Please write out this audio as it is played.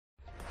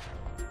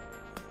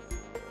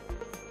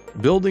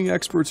Building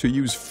experts who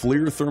use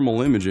FLIR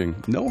thermal imaging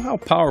know how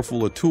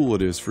powerful a tool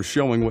it is for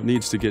showing what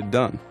needs to get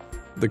done.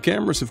 The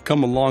cameras have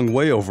come a long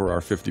way over our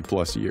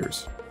 50+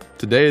 years.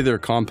 Today they're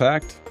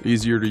compact,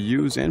 easier to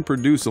use, and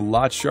produce a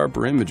lot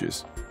sharper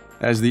images.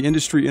 As the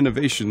industry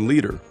innovation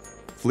leader,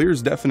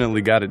 FLIR's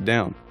definitely got it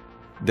down.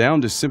 Down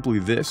to simply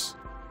this: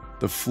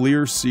 the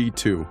FLIR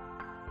C2,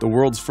 the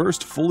world's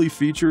first fully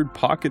featured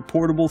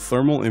pocket-portable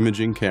thermal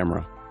imaging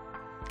camera.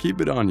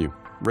 Keep it on you,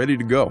 ready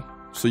to go,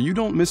 so you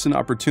don't miss an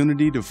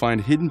opportunity to find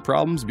hidden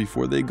problems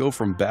before they go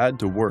from bad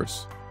to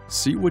worse.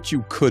 See what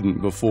you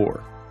couldn't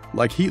before,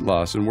 like heat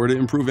loss and where to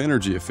improve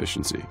energy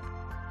efficiency,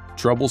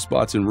 trouble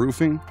spots in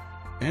roofing,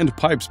 and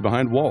pipes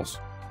behind walls.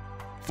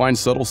 Find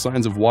subtle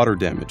signs of water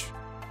damage.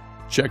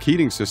 Check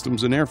heating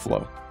systems and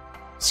airflow.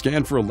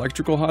 Scan for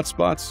electrical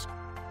hotspots,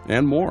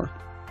 and more.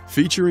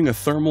 Featuring a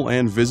thermal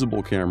and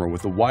visible camera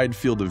with a wide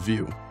field of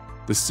view,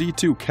 the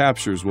C2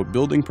 captures what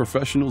building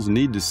professionals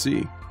need to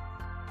see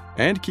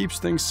and keeps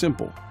things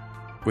simple,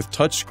 with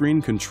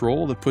touchscreen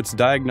control that puts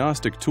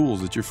diagnostic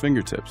tools at your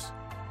fingertips.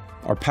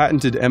 Our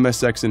patented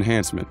MSX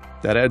enhancement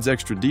that adds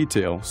extra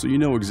detail so you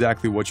know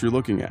exactly what you're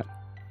looking at.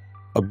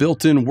 A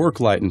built-in work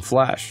light and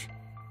flash.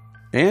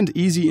 And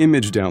easy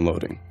image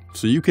downloading,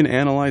 so you can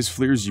analyze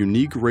FLIR's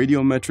unique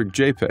radiometric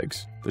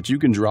JPEGs that you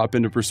can drop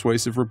into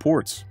persuasive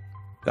reports.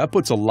 That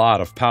puts a lot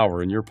of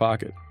power in your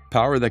pocket.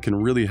 Power that can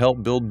really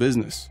help build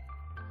business.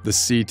 The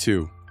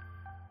C2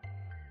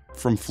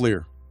 from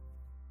FLIR.